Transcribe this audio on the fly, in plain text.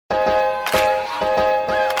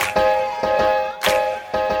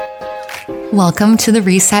Welcome to the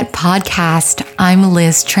Reset Podcast. I'm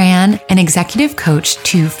Liz Tran, an executive coach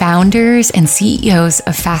to founders and CEOs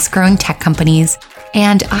of fast-growing tech companies,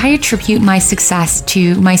 and I attribute my success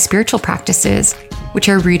to my spiritual practices, which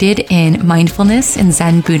are rooted in mindfulness and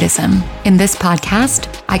Zen Buddhism. In this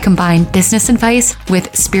podcast, I combine business advice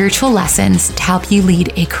with spiritual lessons to help you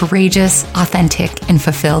lead a courageous, authentic, and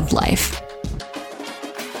fulfilled life.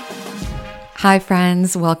 Hi,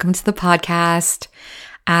 friends. Welcome to the podcast.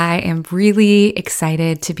 I am really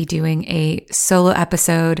excited to be doing a solo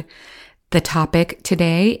episode. The topic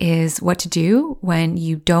today is what to do when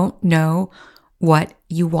you don't know what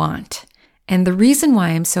you want. And the reason why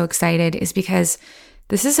I'm so excited is because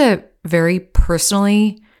this is a very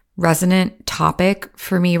personally resonant topic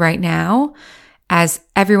for me right now. As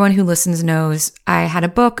everyone who listens knows, I had a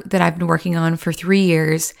book that I've been working on for 3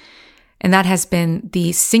 years, and that has been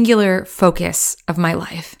the singular focus of my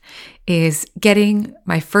life, is getting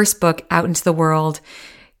my first book out into the world,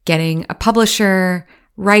 getting a publisher,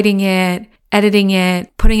 writing it, editing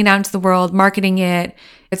it, putting it out into the world, marketing it,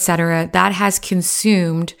 etc. That has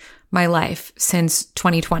consumed my life since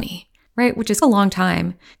 2020, right? Which is a long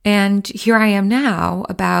time. And here I am now,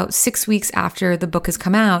 about 6 weeks after the book has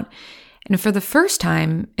come out. And for the first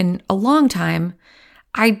time in a long time,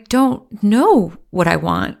 I don't know what I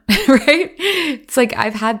want, right? It's like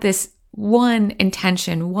I've had this one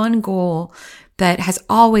intention, one goal that has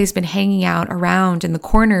always been hanging out around in the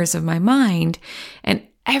corners of my mind. And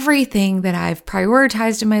everything that I've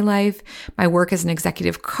prioritized in my life, my work as an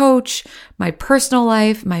executive coach, my personal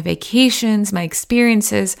life, my vacations, my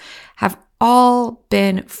experiences have all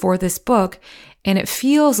been for this book. And it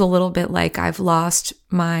feels a little bit like I've lost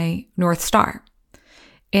my North Star.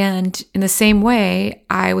 And in the same way,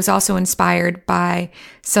 I was also inspired by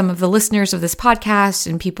some of the listeners of this podcast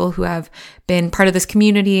and people who have been part of this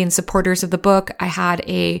community and supporters of the book. I had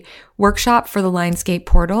a workshop for the Lionsgate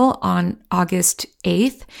portal on August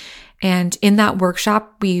 8th. And in that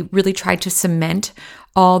workshop, we really tried to cement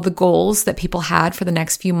all the goals that people had for the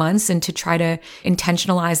next few months and to try to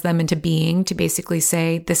intentionalize them into being, to basically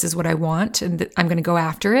say, this is what I want and I'm going to go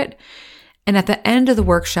after it. And at the end of the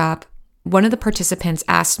workshop, one of the participants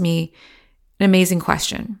asked me an amazing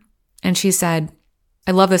question. And she said,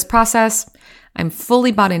 I love this process. I'm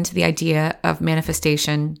fully bought into the idea of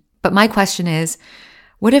manifestation. But my question is,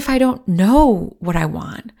 what if I don't know what I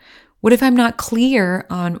want? What if I'm not clear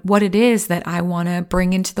on what it is that I want to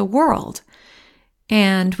bring into the world?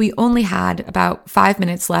 And we only had about 5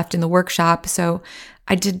 minutes left in the workshop. So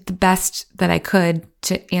I did the best that I could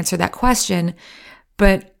to answer that question.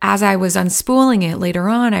 But as I was unspooling it later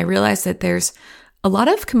on, I realized that there's a lot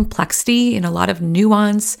of complexity and a lot of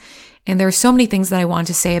nuance, and there are so many things that I want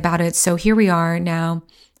to say about it. So here we are now,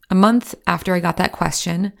 a month after I got that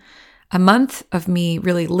question, a month of me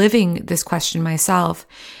really living this question myself.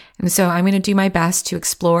 And so I'm going to do my best to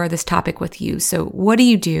explore this topic with you. So what do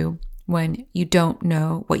you do when you don't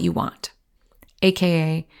know what you want?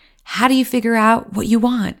 AKA, how do you figure out what you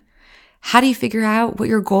want? How do you figure out what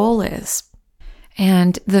your goal is?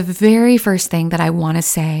 And the very first thing that I want to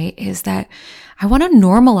say is that I want to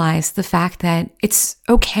normalize the fact that it's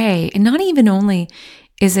okay. And not even only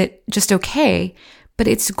is it just okay, but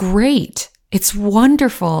it's great. It's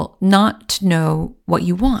wonderful not to know what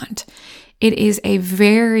you want. It is a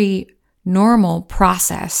very normal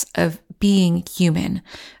process of being human,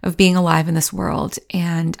 of being alive in this world.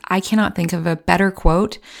 And I cannot think of a better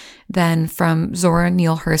quote than from Zora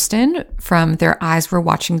Neale Hurston from Their Eyes Were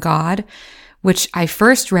Watching God, which I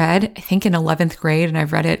first read, I think in 11th grade, and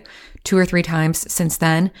I've read it 2 or 3 times since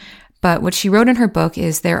then. But what she wrote in her book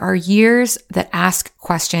is there are years that ask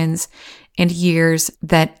questions and years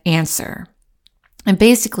that answer. And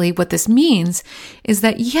basically what this means is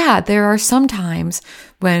that, yeah, there are some times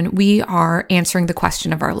when we are answering the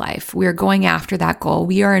question of our life. We are going after that goal.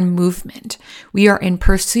 We are in movement. We are in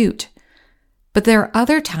pursuit. But there are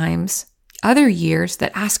other times, other years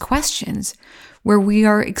that ask questions where we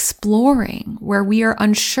are exploring, where we are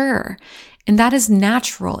unsure. And that is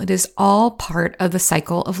natural. It is all part of the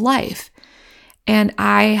cycle of life. And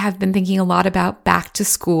I have been thinking a lot about back to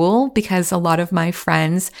school because a lot of my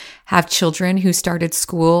friends have children who started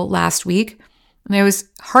school last week. And I was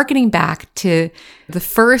hearkening back to the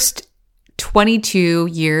first 22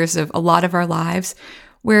 years of a lot of our lives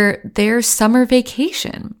where there's summer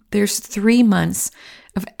vacation. There's 3 months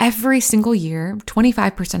of every single year,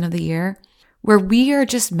 25% of the year, where we are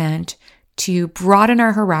just meant to broaden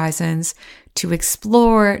our horizons, to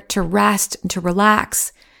explore, to rest, and to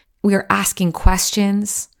relax. We are asking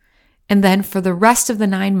questions. And then for the rest of the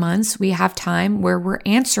 9 months, we have time where we're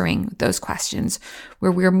answering those questions,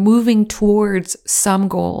 where we're moving towards some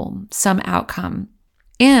goal, some outcome.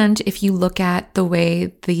 And if you look at the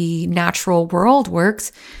way the natural world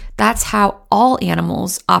works, that's how all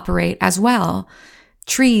animals operate as well.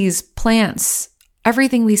 Trees, plants,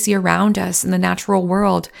 everything we see around us in the natural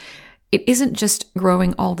world, it isn't just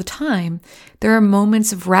growing all the time. There are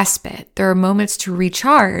moments of respite. There are moments to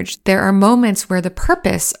recharge. There are moments where the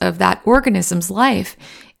purpose of that organism's life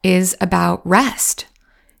is about rest.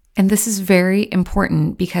 And this is very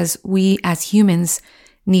important because we as humans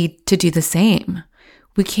need to do the same.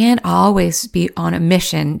 We can't always be on a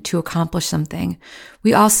mission to accomplish something.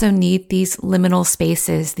 We also need these liminal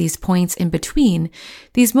spaces, these points in between,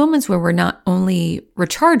 these moments where we're not only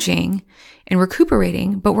recharging and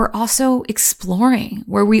recuperating, but we're also exploring,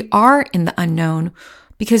 where we are in the unknown,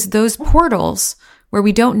 because those portals where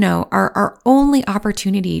we don't know are our only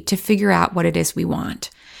opportunity to figure out what it is we want.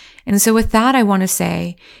 And so with that, I want to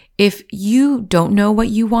say, if you don't know what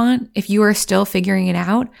you want, if you are still figuring it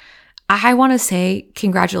out, I want to say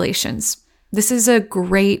congratulations. This is a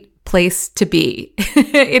great place to be.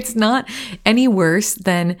 It's not any worse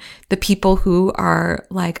than the people who are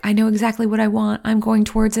like, I know exactly what I want. I'm going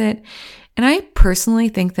towards it. And I personally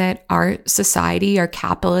think that our society, our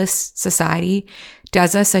capitalist society,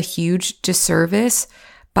 does us a huge disservice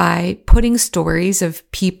by putting stories of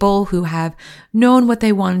people who have known what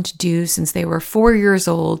they wanted to do since they were 4 years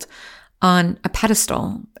old on a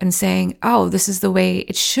pedestal and saying, oh, this is the way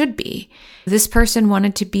it should be. This person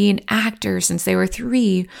wanted to be an actor since they were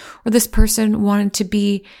 3, or this person wanted to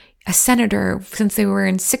be a senator since they were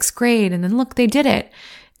in 6th grade, and then look, they did it.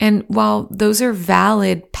 And while those are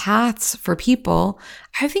valid paths for people,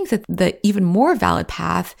 I think that the even more valid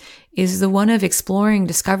path is the one of exploring,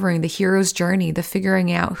 discovering the hero's journey, the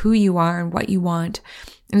figuring out who you are and what you want.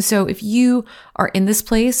 And so if you are in this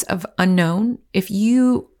place of unknown, if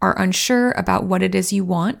you are unsure about what it is you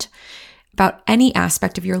want, about any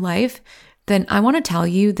aspect of your life, then I want to tell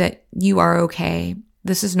you that you are okay.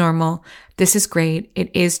 This is normal. This is great. It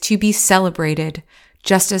is to be celebrated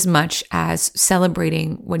just as much as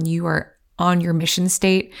celebrating when you are on your mission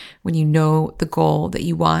state, when you know the goal that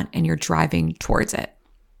you want and you're driving towards it.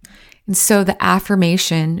 And so the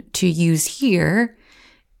affirmation to use here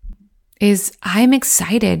is, I'm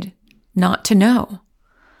excited not to know.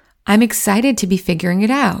 I'm excited to be figuring it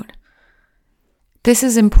out. This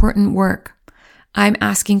is important work. I'm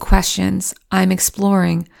asking questions. I'm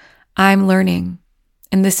exploring. I'm learning.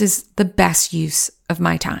 And this is the best use of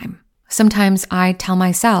my time. Sometimes I tell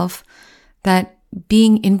myself that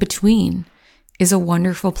being in between is a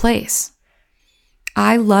wonderful place.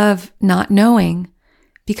 I love not knowing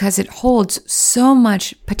because it holds so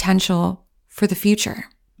much potential for the future.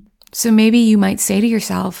 So maybe you might say to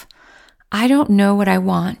yourself, I don't know what I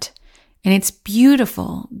want, and it's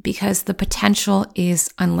beautiful because the potential is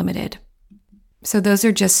unlimited. So those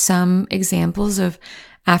are just some examples of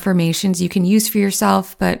affirmations you can use for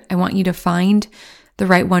yourself, but I want you to find the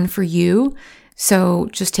right one for you. So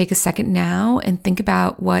just take a second now and think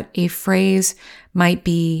about what a phrase might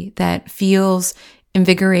be that feels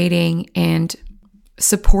invigorating and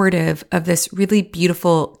supportive of this really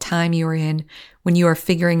beautiful time you're in when you are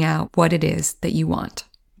figuring out what it is that you want.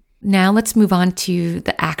 Now let's move on to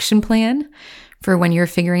the action plan for when you're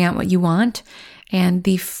figuring out what you want. And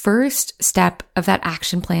the first step of that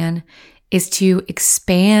action plan is to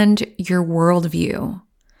expand your worldview.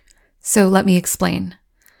 So let me explain.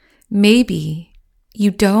 Maybe you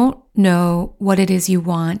don't know what it is you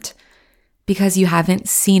want because you haven't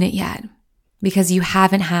seen it yet, because you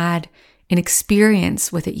haven't had an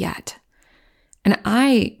experience with it yet. And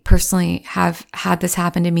I personally have had this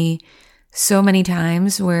happen to me so many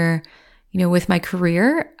times where, with my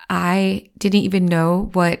career, I didn't even know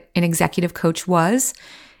what an executive coach was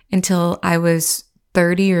until I was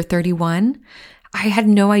 30 or 31. I had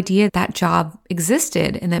no idea that job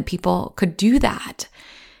existed and that people could do that.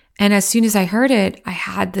 And as soon as I heard it, I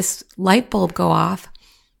had this light bulb go off.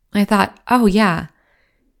 I thought, oh yeah,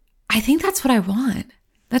 I think that's what I want.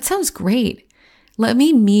 That sounds great. Let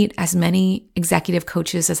me meet as many executive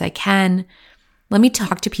coaches as I can. Let me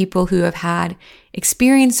talk to people who have had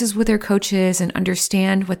experiences with their coaches and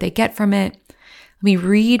understand what they get from it. Let me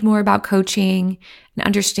read more about coaching and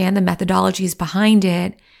understand the methodologies behind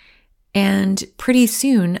it. And pretty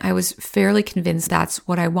soon I was fairly convinced that's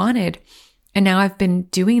what I wanted. And now I've been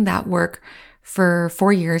doing that work for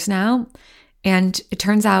 4 years now. And it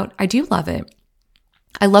turns out I do love it.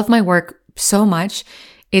 I love my work so much.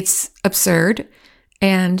 It's absurd.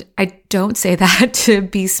 And I don't say that to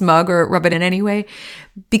be smug or rub it in any way,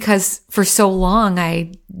 because for so long,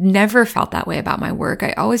 I never felt that way about my work.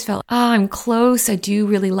 I always felt, I'm close. I do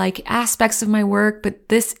really like aspects of my work, but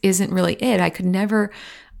this isn't really it. I could never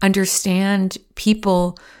understand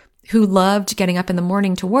people who loved getting up in the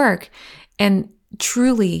morning to work. And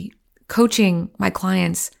truly, coaching my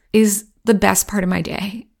clients is the best part of my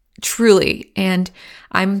day, truly. And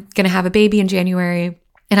I'm going to have a baby in January,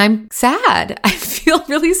 and I'm sad. I feel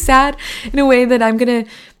really sad in a way that I'm going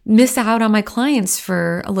to miss out on my clients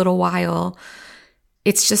for a little while.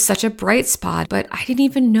 It's just such a bright spot, but I didn't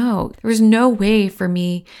even know. There was no way for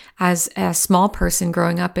me as a small person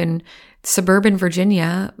growing up in suburban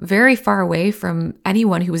Virginia, very far away from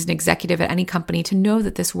anyone who was an executive at any company, to know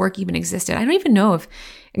that this work even existed. I don't even know if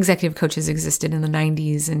executive coaches existed in the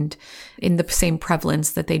 90s and in the same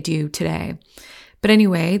prevalence that they do today. But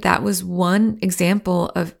anyway, that was one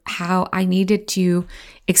example of how I needed to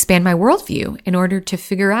expand my worldview in order to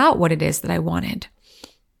figure out what it is that I wanted.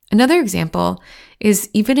 Another example is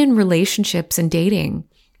even in relationships and dating.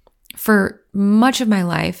 For much of my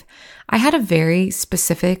life, I had a very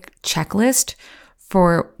specific checklist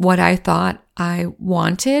for what I thought I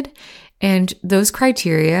wanted. And those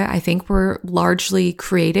criteria, I think, were largely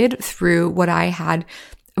created through what I had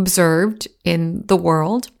observed in the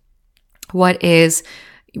world, what is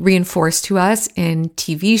reinforced to us in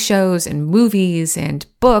TV shows and movies and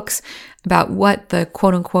books about what the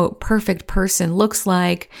quote unquote perfect person looks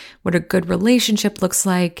like, what a good relationship looks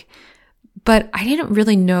like. But I didn't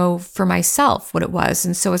really know for myself what it was.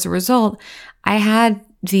 And so as a result, I had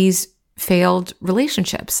these failed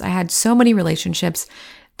relationships. I had so many relationships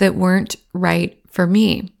that weren't right for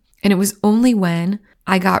me. And it was only when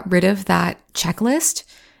I got rid of that checklist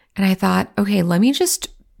and I thought, okay, let me just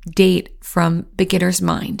date from beginner's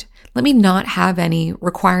mind. Let me not have any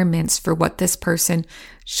requirements for what this person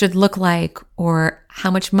should look like or how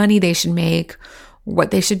much money they should make, or what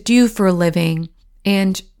they should do for a living.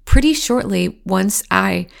 And pretty shortly, once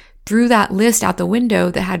I threw that list out the window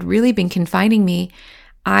that had really been confining me,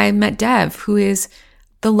 I met Dev, who is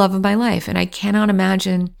the love of my life. And I cannot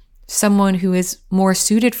imagine someone who is more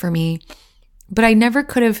suited for me, but I never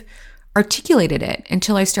could have articulated it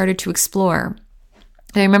until I started to explore.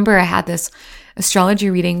 I remember I had this astrology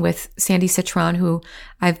reading with Sandy Citron, who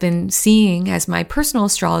I've been seeing as my personal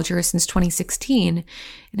astrologer since 2016.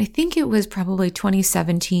 And I think it was probably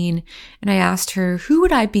 2017. And I asked her, who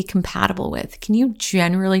would I be compatible with? Can you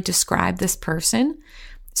generally describe this person?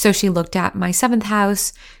 So she looked at my 7th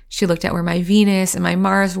house. She looked at where my Venus and my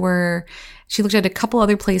Mars were. She looked at a couple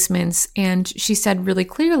other placements, and she said really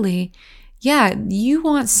clearly, yeah, you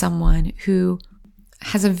want someone who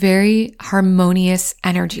has a very harmonious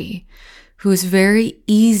energy, who is very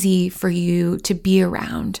easy for you to be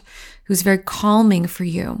around, who's very calming for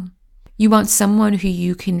you. You want someone who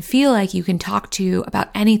you can feel like you can talk to about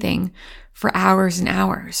anything for hours and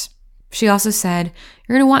hours. She also said,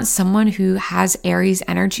 you're going to want someone who has Aries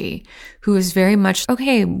energy, who is very much,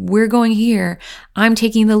 okay, we're going here. I'm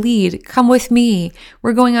taking the lead. Come with me.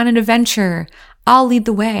 We're going on an adventure. I'll lead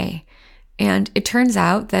the way. And it turns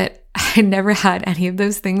out that I never had any of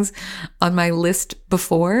those things on my list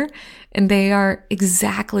before. And they are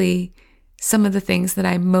exactly some of the things that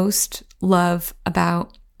I most love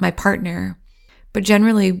about my partner. But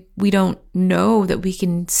generally, we don't know that we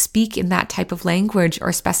can speak in that type of language or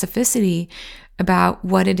specificity about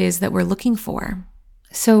what it is that we're looking for.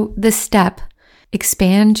 So this step,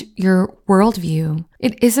 expand your worldview.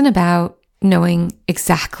 It isn't about knowing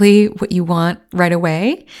exactly what you want right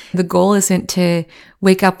away. The goal isn't to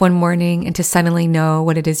wake up one morning and to suddenly know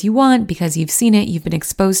what it is you want because you've seen it, you've been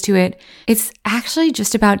exposed to it. It's actually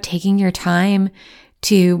just about taking your time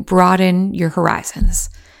to broaden your horizons.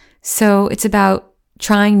 So it's about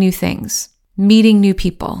trying new things, meeting new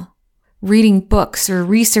people, reading books or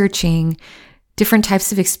researching different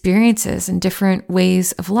types of experiences and different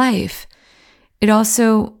ways of life. It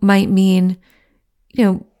also might mean,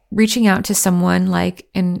 reaching out to someone like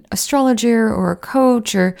an astrologer or a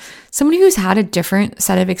coach or someone who's had a different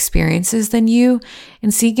set of experiences than you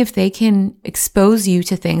and seeing if they can expose you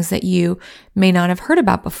to things that you may not have heard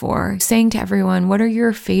about before. Saying to everyone, what are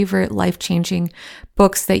your favorite life-changing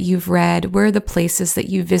books that you've read? Where are the places that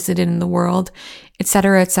you visited in the world, et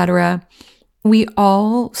cetera, et cetera. We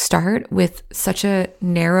all start with such a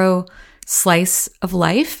narrow slice of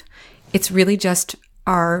life. It's really just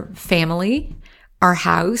our family, our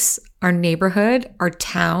house, our neighborhood, our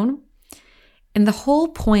town. And the whole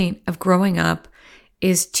point of growing up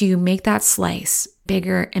is to make that slice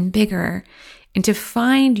bigger and bigger and to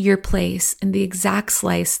find your place in the exact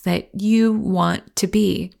slice that you want to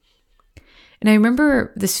be. And I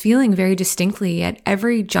remember this feeling very distinctly at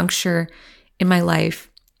every juncture in my life.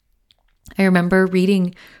 I remember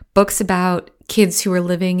reading books about kids who were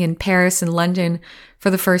living in Paris and London for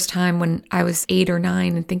the first time when I was 8 or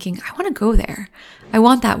 9 and thinking, I want to go there. I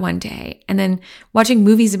want that one day. And then watching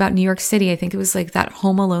movies about New York City. I think it was like that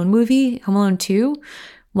Home Alone movie, Home Alone 2,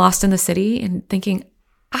 Lost in the City, and thinking,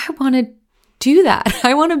 I want to do that.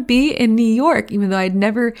 I want to be in New York, even though I'd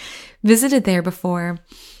never visited there before.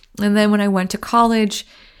 And then when I went to college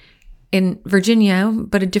in Virginia,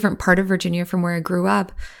 but a different part of Virginia from where I grew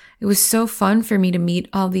up, it was so fun for me to meet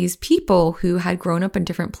all these people who had grown up in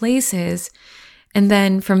different places. And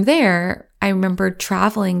then from there, I remember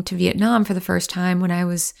traveling to Vietnam for the first time when I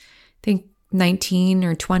was, I think, 19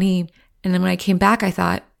 or 20. And then when I came back, I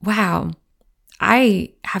thought, wow,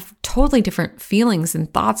 I have totally different feelings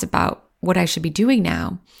and thoughts about what I should be doing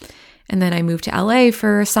now. And then I moved to LA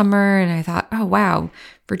for a summer and I thought, oh, wow,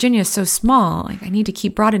 Virginia is so small. Like I need to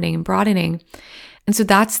keep broadening and broadening. And so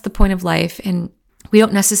that's the point of life. And we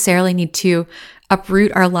don't necessarily need to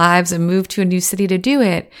uproot our lives and move to a new city to do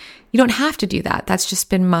it. You don't have to do that. That's just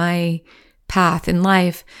been my path in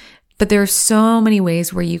life. But there are so many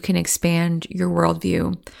ways where you can expand your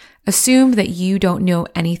worldview. Assume that you don't know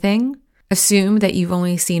anything. Assume that you've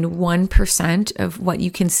only seen 1% of what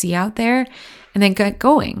you can see out there, and then get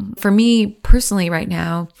going. For me personally right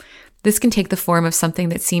now, this can take the form of something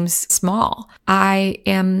that seems small. I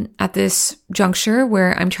am at this juncture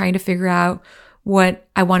where I'm trying to figure out what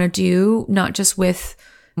I want to do, not just with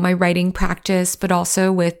my writing practice, but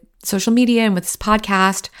also with social media and with this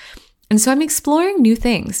podcast. And so I'm exploring new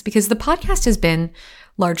things because the podcast has been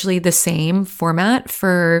largely the same format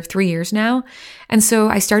for 3 years now. And so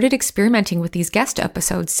I started experimenting with these guest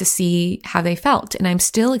episodes to see how they felt. And I'm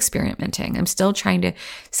still experimenting. I'm still trying to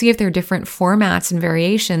see if there are different formats and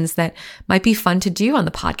variations that might be fun to do on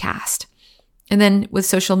the podcast. And then with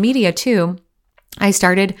social media too, I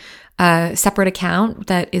started a separate account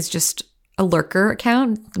that is just a lurker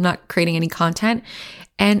account. I'm not creating any content.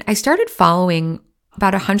 And I started following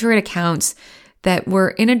about 100 accounts that were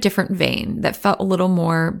in a different vein, that felt a little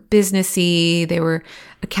more businessy. They were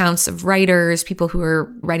accounts of writers, people who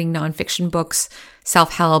are writing nonfiction books,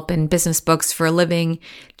 self-help and business books for a living,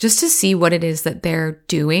 just to see what it is that they're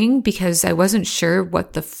doing, because I wasn't sure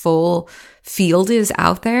what the full field is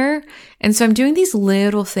out there. And so I'm doing these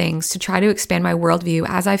little things to try to expand my worldview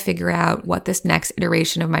as I figure out what this next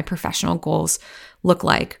iteration of my professional goals look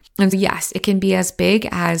like. And yes, it can be as big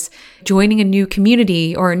as joining a new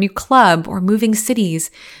community or a new club or moving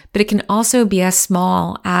cities, but it can also be as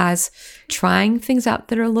small as trying things out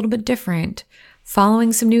that are a little bit different,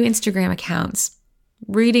 following some new Instagram accounts,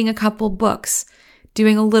 reading a couple books,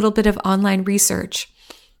 doing a little bit of online research.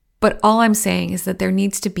 But all I'm saying is that there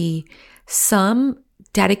needs to be some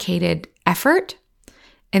dedicated effort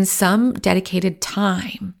and some dedicated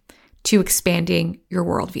time to expanding your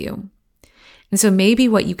worldview. And so maybe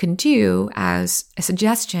what you can do as a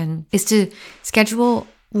suggestion is to schedule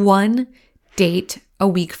one date a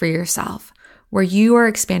week for yourself where you are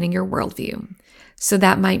expanding your worldview. So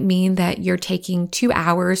that might mean that you're taking 2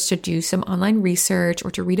 hours to do some online research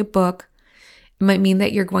or to read a book. It might mean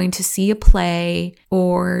that you're going to see a play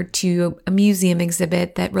or to a museum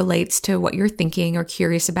exhibit that relates to what you're thinking or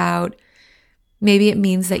curious about. Maybe it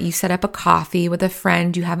means that you set up a coffee with a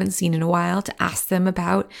friend you haven't seen in a while to ask them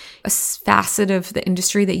about a facet of the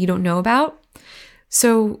industry that you don't know about.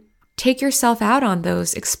 So take yourself out on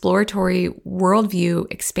those exploratory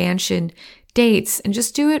worldview expansion dates and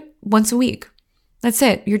just do it once a week. That's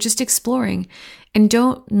it. You're just exploring. And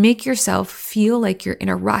don't make yourself feel like you're in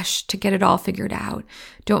a rush to get it all figured out.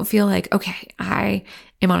 Don't feel like, okay, I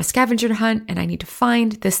am on a scavenger hunt and I need to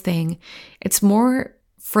find this thing. It's more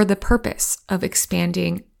for the purpose of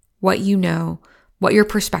expanding what you know, what your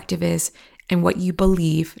perspective is, and what you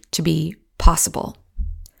believe to be possible.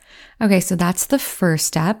 Okay, so that's the first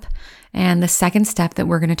step. And the second step that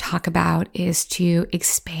we're going to talk about is to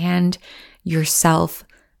expand your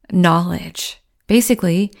self-knowledge.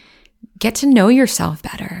 Basically, get to know yourself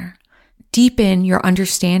better. Deepen your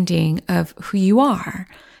understanding of who you are.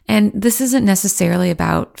 And this isn't necessarily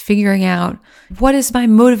about figuring out what is my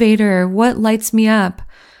motivator, what lights me up,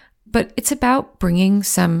 but it's about bringing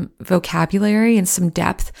some vocabulary and some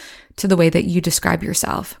depth to the way that you describe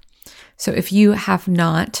yourself. So if you have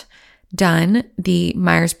not done the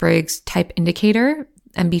Myers-Briggs Type Indicator,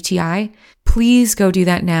 MBTI, please go do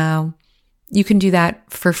that now. You can do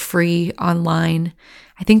that for free online.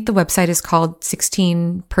 I think the website is called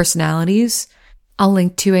 16 Personalities. I'll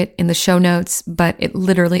link to it in the show notes, but it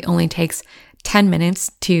literally only takes 10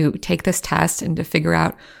 minutes to take this test and to figure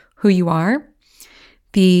out who you are.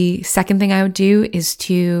 The second thing I would do is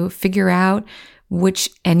to figure out which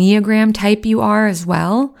Enneagram type you are as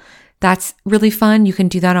well. That's really fun. You can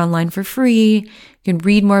do that online for free. You can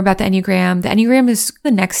read more about the Enneagram. The Enneagram is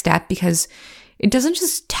the next step because it doesn't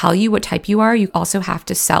just tell you what type you are. You also have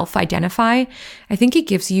to self-identify. I think it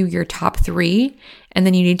gives you your top 3, and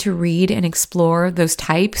then you need to read and explore those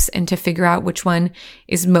types and to figure out which one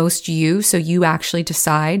is most you, so you actually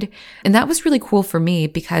decide. And that was really cool for me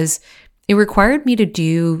because it required me to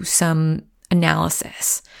do some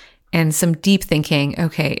analysis and some deep thinking.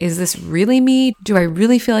 Okay, is this really me? Do I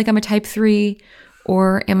really feel like I'm a type 3?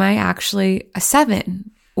 Or am I actually a 7?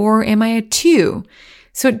 Or am I a 2?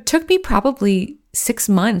 So it took me probably 6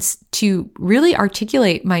 months to really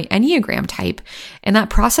articulate my Enneagram type. And that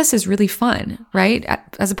process is really fun, right?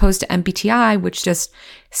 As opposed to MBTI, which just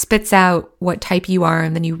spits out what type you are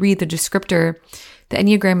and then you read the descriptor. The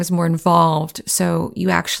Enneagram is more involved. So you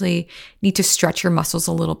actually need to stretch your muscles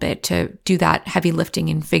a little bit to do that heavy lifting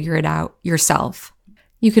and figure it out yourself.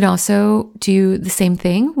 You could also do the same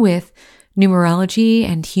thing with numerology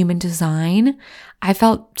and human design. I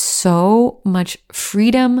felt so much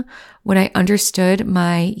freedom when I understood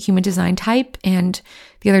my human design type. And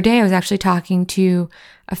the other day I was actually talking to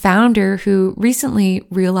a founder who recently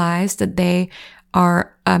realized that they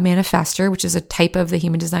are a manifestor, which is a type of the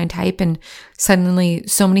human design type. And suddenly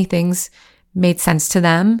so many things made sense to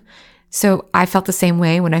them. So I felt the same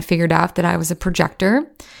way when I figured out that I was a projector.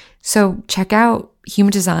 So check out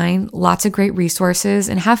human design, lots of great resources,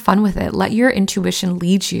 and have fun with it. Let your intuition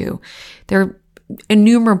lead you. There are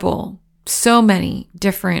innumerable, so many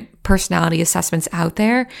different personality assessments out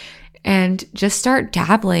there, and just start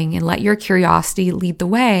dabbling and let your curiosity lead the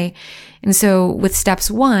way. And so with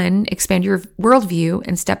steps 1, expand your worldview,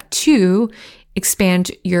 and step 2,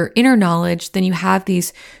 expand your inner knowledge, then you have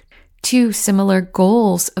these 2 similar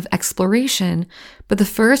goals of exploration. But the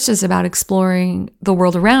first is about exploring the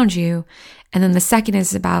world around you. And then the second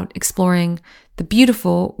is about exploring the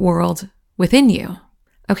beautiful world within you.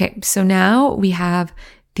 Okay, so now we have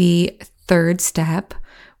the third step,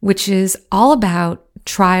 which is all about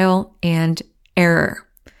trial and error.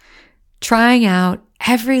 Trying out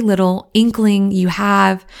every little inkling you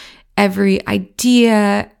have, every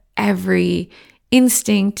idea, every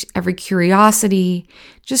instinct, every curiosity,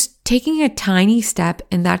 just taking a tiny step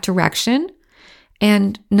in that direction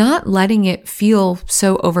and not letting it feel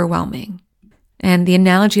so overwhelming. And the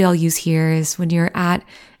analogy I'll use here is when you're at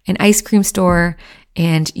an ice cream store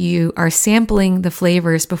and you are sampling the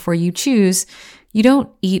flavors before you choose, you don't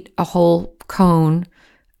eat a whole cone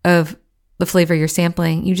of the flavor you're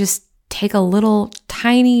sampling. You just take a little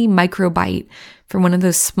tiny micro bite from one of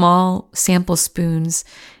those small sample spoons.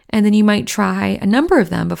 And then you might try a number of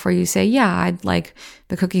them before you say, yeah, I'd like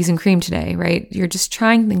the cookies and cream today, right? You're just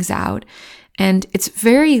trying things out. And it's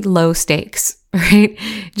very low stakes, right?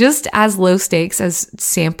 Just as low stakes as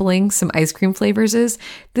sampling some ice cream flavors is,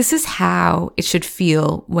 this is how it should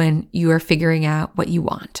feel when you are figuring out what you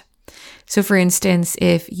want. So for instance,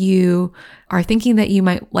 if you are thinking that you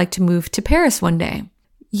might like to move to Paris one day,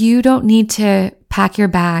 you don't need to pack your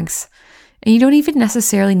bags, and you don't even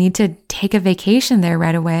necessarily need to take a vacation there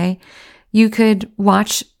right away. You could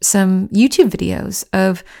watch some YouTube videos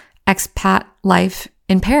of expat life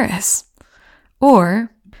in Paris.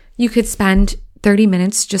 Or you could spend 30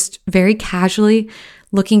 minutes just very casually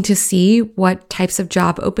looking to see what types of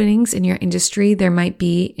job openings in your industry there might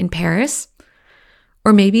be in Paris.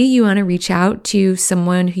 Or maybe you want to reach out to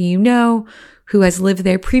someone who you know who has lived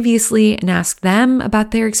there previously and ask them about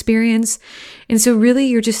their experience. And so really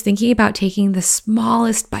you're just thinking about taking the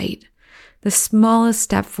smallest bite, the smallest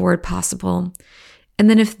step forward possible. And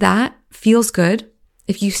then if that feels good,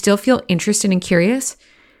 if you still feel interested and curious,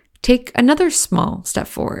 take another small step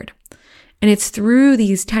forward. And it's through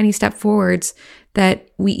these tiny step forwards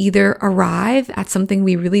that we either arrive at something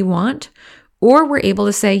we really want, or we're able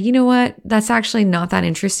to say, you know what, that's actually not that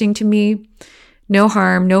interesting to me. No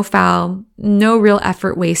harm, no foul, no real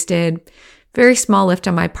effort wasted, very small lift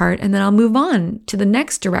on my part. And then I'll move on to the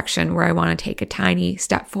next direction where I want to take a tiny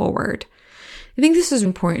step forward. I think this is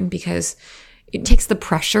important because it takes the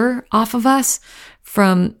pressure off of us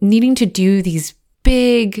from needing to do these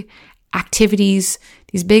big activities,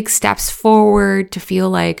 these big steps forward to feel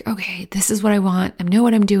like, okay, this is what I want. I know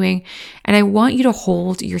what I'm doing. And I want you to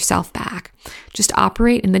hold yourself back. Just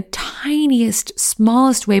operate in the tiniest,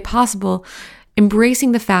 smallest way possible,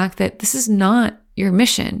 embracing the fact that this is not your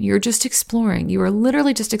mission. You're just exploring. You are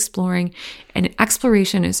literally just exploring. And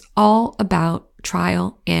exploration is all about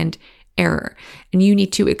trial and error. And you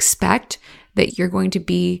need to expect that you're going to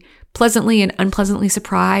be pleasantly and unpleasantly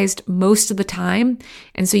surprised most of the time.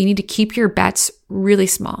 And so you need to keep your bets really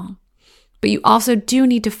small. But you also do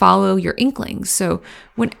need to follow your inklings. So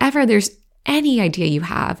whenever there's any idea you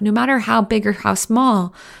have, no matter how big or how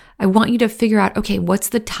small, I want you to figure out, okay, what's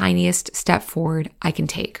the tiniest step forward I can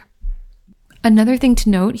take? Another thing to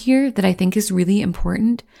note here that I think is really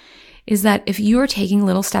important is that if you are taking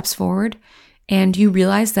little steps forward and you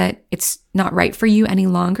realize that it's not right for you any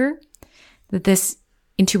longer, that this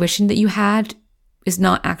intuition that you had is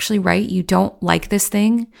not actually right, you don't like this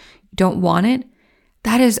thing, you don't want it,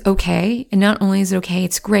 that is okay. And not only is it okay,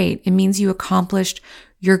 it's great. It means you accomplished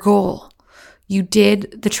your goal. You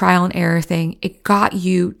did the trial and error thing. It got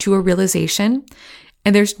you to a realization.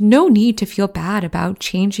 And there's no need to feel bad about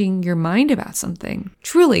changing your mind about something.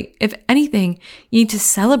 Truly, if anything, you need to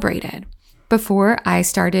celebrate it. Before I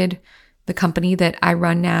started the company that I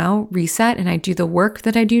run now, Reset, and I do the work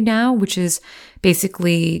that I do now, which is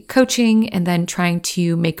basically coaching and then trying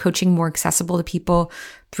to make coaching more accessible to people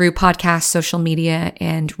through podcasts, social media,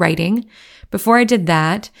 and writing. Before I did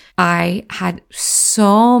that, I had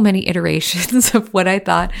so many iterations of what I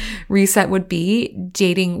thought Reset would be,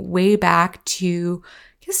 dating way back to,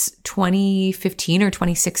 I guess, 2015 or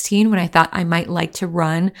 2016, when I thought I might like to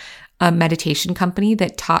run a meditation company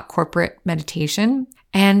that taught corporate meditation.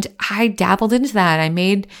 And I dabbled into that. I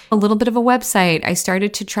made a little bit of a website. I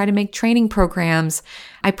started to try to make training programs.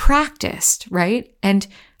 I practiced, right? And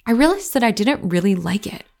I realized that I didn't really like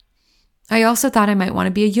it. I also thought I might want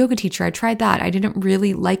to be a yoga teacher. I tried that. I didn't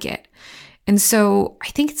really like it. And so I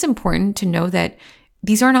think it's important to know that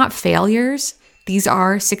these are not failures. These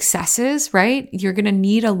are successes, right? You're going to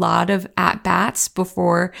need a lot of at-bats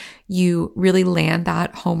before you really land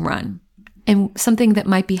that home run. And something that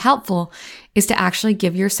might be helpful is to actually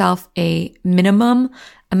give yourself a minimum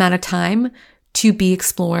amount of time to be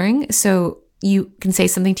exploring. So you can say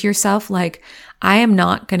something to yourself like, I am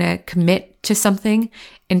not going to commit to something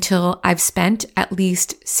until I've spent at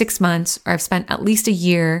least 6 months or I've spent at least a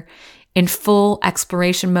year in full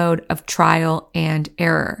exploration mode of trial and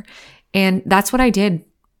error. And that's what I did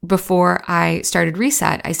before I started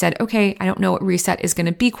Reset. I said, okay, I don't know what Reset is going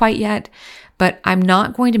to be quite yet, but I'm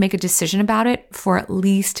not going to make a decision about it for at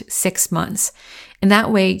least 6 months. And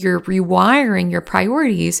that way you're rewiring your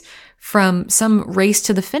priorities from some race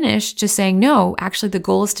to the finish to saying, no, actually the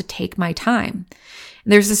goal is to take my time.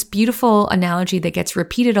 And there's this beautiful analogy that gets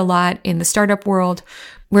repeated a lot in the startup world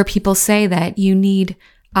where people say that you need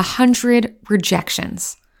 100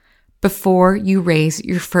 rejections before you raise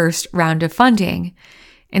your first round of funding.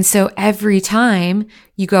 And so every time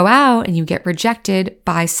you go out and you get rejected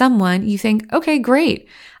by someone, you think, okay, great.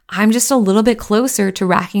 I'm just a little bit closer to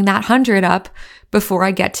racking that 100 up before I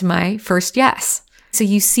get to my first yes. So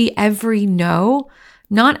you see every no,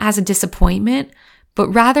 not as a disappointment, but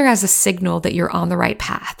rather as a signal that you're on the right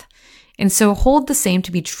path. And so hold the same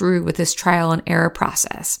to be true with this trial and error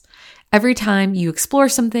process. Every time you explore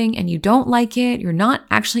something and you don't like it, you're not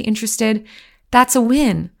actually interested, that's a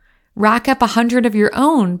win. Rack up 100 of your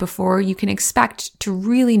own before you can expect to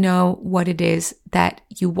really know what it is that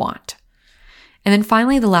you want. And then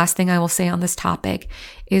finally, the last thing I will say on this topic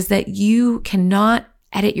is that you cannot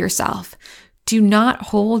edit yourself. Do not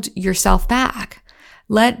hold yourself back.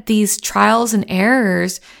 Let these trials and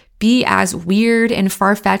errors be as weird and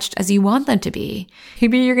far-fetched as you want them to be.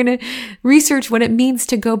 Maybe you're going to research what it means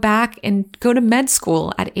to go back and go to med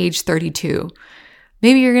school at age 32.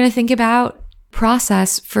 Maybe you're going to think about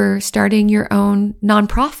process for starting your own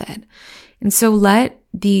nonprofit. And so let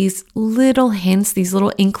these little hints, these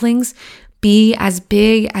little inklings be as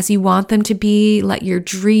big as you want them to be. Let your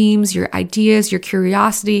dreams, your ideas, your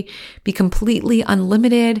curiosity be completely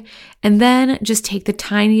unlimited. And then just take the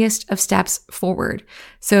tiniest of steps forward.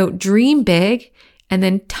 So dream big and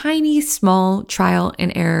then tiny, small trial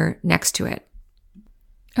and error next to it.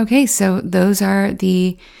 Okay, so those are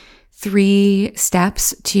the 3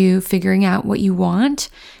 steps to figuring out what you want.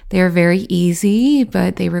 They're very easy,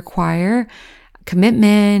 but they require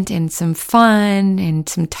commitment and some fun and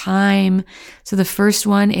some time. So the first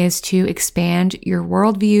one is to expand your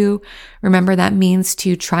worldview. Remember, that means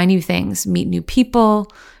to try new things, meet new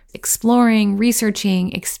people, exploring,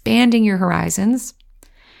 researching, expanding your horizons.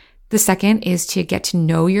 The second is to get to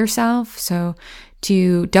know yourself. So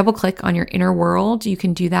to double click on your inner world, you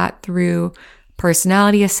can do that through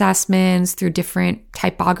personality assessments, through different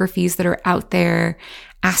typographies that are out there,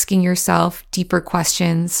 asking yourself deeper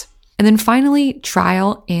questions. And then finally,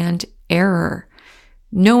 trial and error,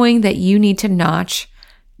 knowing that you need to notch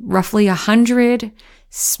roughly 100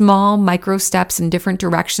 small micro steps in different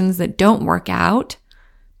directions that don't work out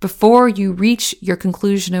before you reach your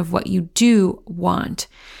conclusion of what you do want.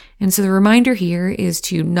 And so the reminder here is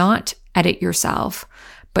to not edit yourself,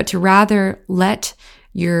 but to rather let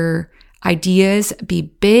your ideas be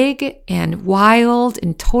big and wild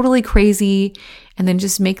and totally crazy, and then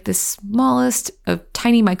just make the smallest of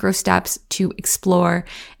tiny micro steps to explore.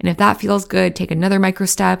 And if that feels good, take another micro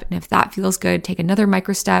step. And if that feels good, take another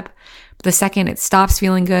micro step. But the second it stops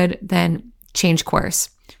feeling good, then change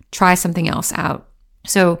course. Try something else out.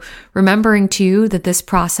 So remembering too that this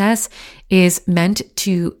process is meant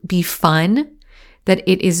to be fun, that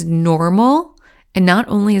it is normal. And not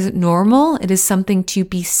only is it normal, it is something to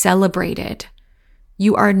be celebrated.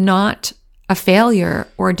 You are not a failure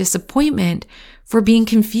or a disappointment for being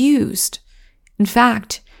confused. In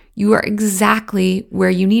fact, you are exactly where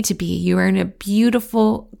you need to be. You are in a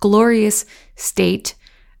beautiful, glorious state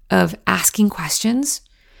of asking questions.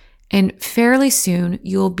 And fairly soon,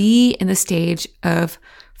 you'll be in the stage of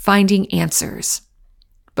finding answers.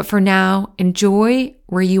 But for now, enjoy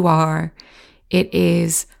where you are. It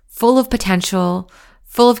is full of potential,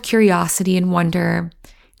 full of curiosity and wonder.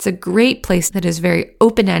 It's a great place that is very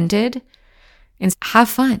open-ended, and have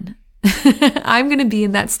fun. I'm going to be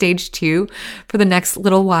in that stage too for the next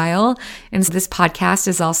little while. And so this podcast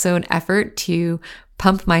is also an effort to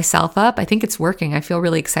pump myself up. I think it's working. I feel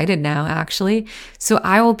really excited now, actually. So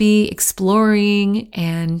I will be exploring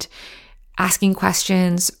and asking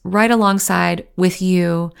questions right alongside with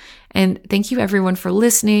you. And thank you everyone for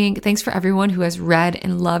listening. Thanks for everyone who has read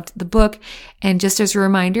and loved the book. And just as a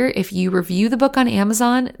reminder, if you review the book on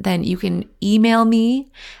Amazon, then you can email me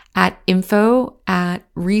at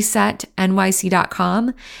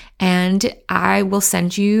info@resetnyc.com, and I will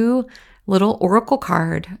send you a little oracle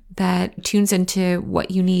card that tunes into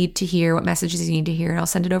what you need to hear, what messages you need to hear, and I'll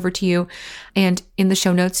send it over to you. And in the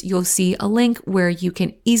show notes, you'll see a link where you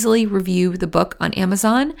can easily review the book on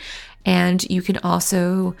Amazon, and you can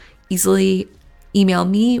also easily email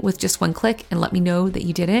me with just one click and let me know that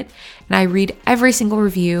you did it. And I read every single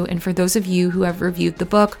review. And for those of you who have reviewed the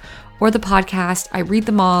book or the podcast, I read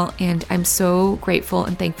them all, and I'm so grateful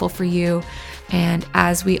and thankful for you. And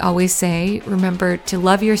as we always say, remember to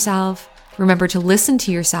love yourself, remember to listen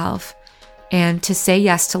to yourself, and to say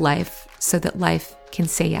yes to life so that life can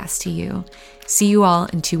say yes to you. See you all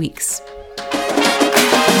in 2 weeks.